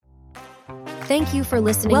Thank you for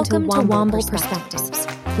listening Welcome to to Womble Womble Perspectives,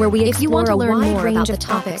 where we If you want explore to a learn wide more range about of the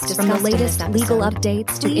topics topics from the discussed in latest this legal episode,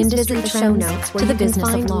 updates to please industry visit the show trends notes where to the you can business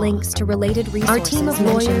find of law. links to related Our resources team of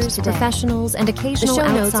mentioned lawyers, today. professionals, and The occasional show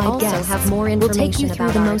notes outside also guests have more will take you information through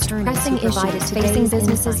about the our most attorneys pressing who provided issues facing today's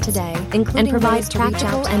businesses insights, today, including and provide ways to reach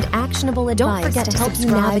practical out to and them. actionable Don't advice forget to to help you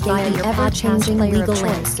subscribe navigate via the your ever-changing podcast player legal of choice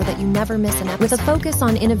landscape. so that you never miss an episode. With a focus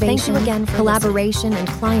on innovation, again for collaboration, and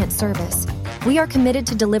client service, we are committed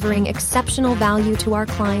to delivering exceptional value to our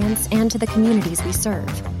clients and to the communities we serve.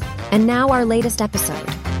 And now our latest episode.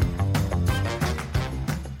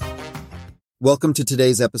 Welcome to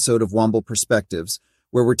today's episode of Womble Perspectives,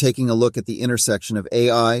 where we're taking a look at the intersection of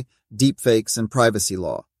AI, deepfakes, and privacy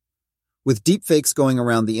law. With deepfakes going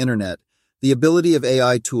around the internet, the ability of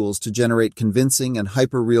AI tools to generate convincing and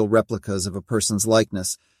hyper-real replicas of a person's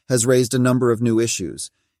likeness has raised a number of new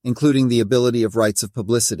issues, including the ability of rights of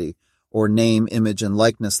publicity, or name, image, and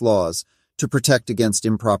likeness laws, to protect against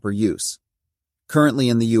improper use. Currently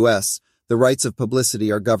in the U.S., the rights of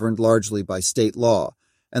publicity are governed largely by state law,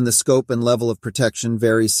 and the scope and level of protection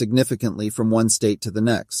varies significantly from one state to the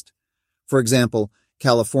next. For example,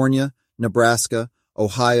 California, Nebraska,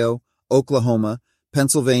 Ohio, Oklahoma,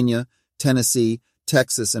 Pennsylvania, Tennessee,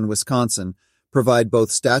 Texas, and Wisconsin provide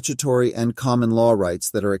both statutory and common law rights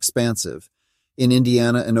that are expansive. In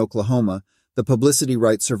Indiana and Oklahoma, the publicity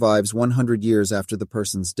right survives 100 years after the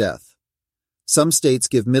person's death. Some states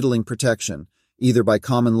give middling protection, either by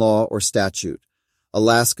common law or statute.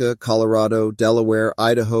 Alaska, Colorado, Delaware,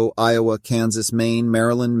 Idaho, Iowa, Kansas, Maine,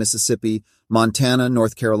 Maryland, Mississippi, Montana,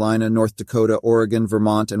 North Carolina, North Dakota, Oregon,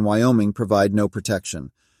 Vermont, and Wyoming provide no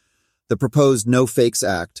protection. The proposed No Fakes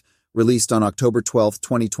Act, released on October 12,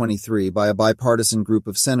 2023 by a bipartisan group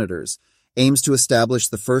of senators, aims to establish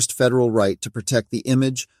the first federal right to protect the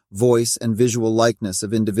image, voice, and visual likeness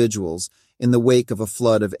of individuals in the wake of a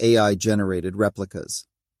flood of AI-generated replicas.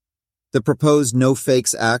 The proposed No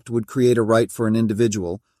Fakes Act would create a right for an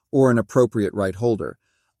individual, or an appropriate right holder,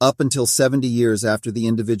 up until 70 years after the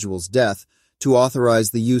individual's death, to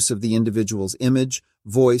authorize the use of the individual's image,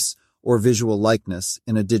 voice, or visual likeness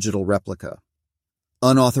in a digital replica.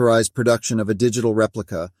 Unauthorized production of a digital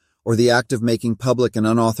replica, or the act of making public an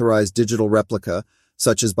unauthorized digital replica,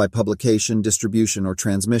 such as by publication, distribution, or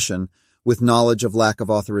transmission, with knowledge of lack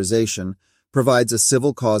of authorization, provides a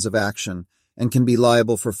civil cause of action and can be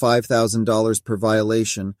liable for $5,000 per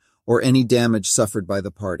violation or any damage suffered by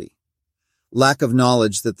the party. Lack of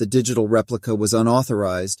knowledge that the digital replica was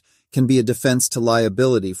unauthorized can be a defense to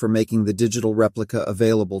liability for making the digital replica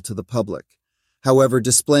available to the public. However,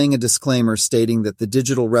 displaying a disclaimer stating that the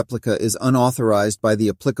digital replica is unauthorized by the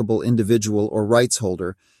applicable individual or rights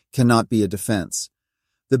holder cannot be a defense.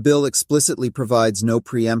 The bill explicitly provides no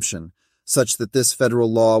preemption, such that this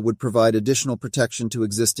federal law would provide additional protection to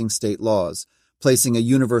existing state laws, placing a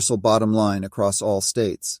universal bottom line across all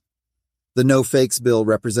states. The No Fakes bill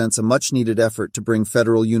represents a much-needed effort to bring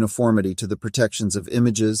federal uniformity to the protections of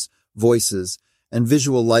images, voices, and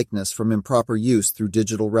visual likeness from improper use through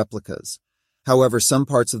digital replicas. However, some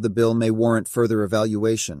parts of the bill may warrant further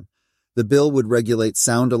evaluation. The bill would regulate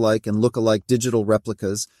sound-alike and look-alike digital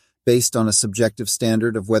replicas based on a subjective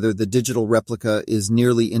standard of whether the digital replica is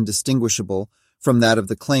nearly indistinguishable from that of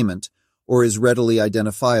the claimant or is readily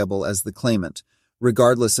identifiable as the claimant,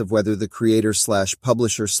 regardless of whether the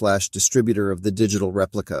creator/publisher/distributor of the digital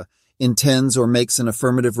replica intends or makes an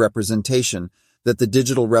affirmative representation that the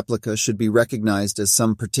digital replica should be recognized as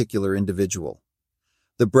some particular individual.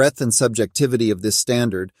 The breadth and subjectivity of this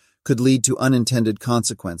standard could lead to unintended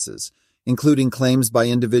consequences, including claims by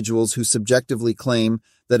individuals who subjectively claim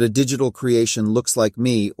that a digital creation looks like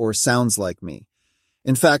me or sounds like me.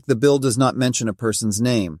 In fact, the bill does not mention a person's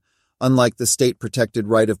name, unlike the state-protected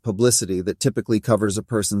right of publicity that typically covers a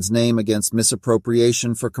person's name against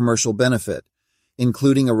misappropriation for commercial benefit,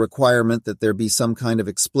 including a requirement that there be some kind of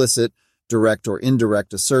explicit, direct or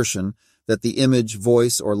indirect assertion that the image,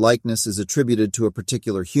 voice, or likeness is attributed to a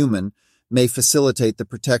particular human may facilitate the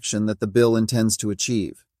protection that the bill intends to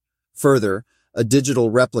achieve. Further, a digital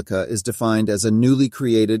replica is defined as a newly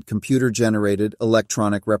created, computer-generated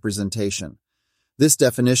electronic representation. This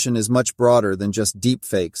definition is much broader than just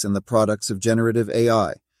deepfakes and the products of generative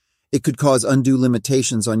AI. It could cause undue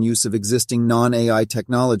limitations on use of existing non-AI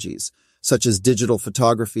technologies, such as digital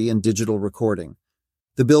photography and digital recording.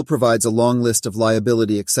 The bill provides a long list of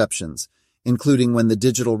liability exceptions, including when the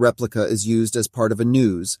digital replica is used as part of a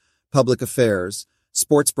news, public affairs,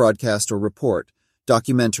 sports broadcast or report,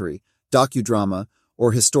 documentary, docudrama,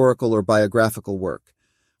 or historical or biographical work,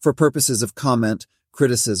 for purposes of comment,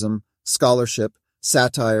 criticism, scholarship,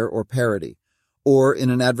 satire, or parody, or in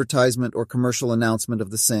an advertisement or commercial announcement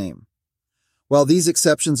of the same. While these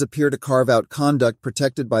exceptions appear to carve out conduct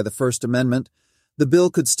protected by the First Amendment, the bill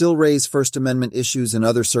could still raise First Amendment issues in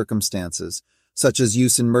other circumstances, such as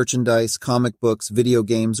use in merchandise, comic books, video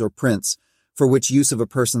games, or prints, for which use of a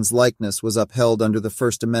person's likeness was upheld under the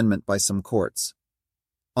First Amendment by some courts.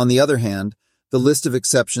 On the other hand, the list of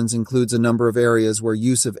exceptions includes a number of areas where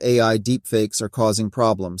use of AI deepfakes are causing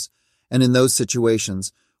problems, and in those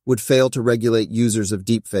situations, would fail to regulate users of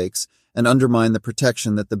deepfakes and undermine the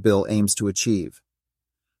protection that the bill aims to achieve.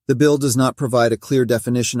 The bill does not provide a clear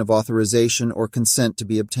definition of authorization or consent to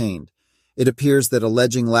be obtained. It appears that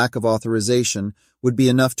alleging lack of authorization would be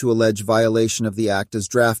enough to allege violation of the act as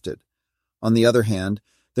drafted. On the other hand,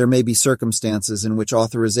 there may be circumstances in which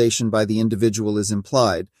authorization by the individual is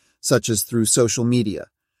implied, such as through social media.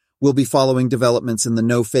 We'll be following developments in the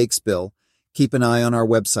No Fakes bill. Keep an eye on our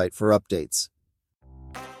website for updates.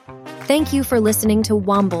 Thank you for listening to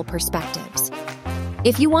Womble Perspectives.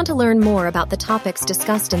 If you want to learn more about the topics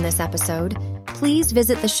discussed in this episode, please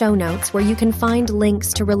visit the show notes where you can find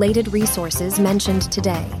links to related resources mentioned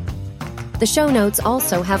today. The show notes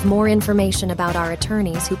also have more information about our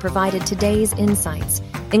attorneys who provided today's insights,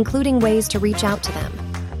 including ways to reach out to them.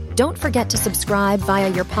 Don't forget to subscribe via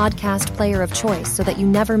your podcast player of choice so that you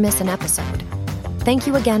never miss an episode. Thank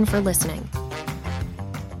you again for listening.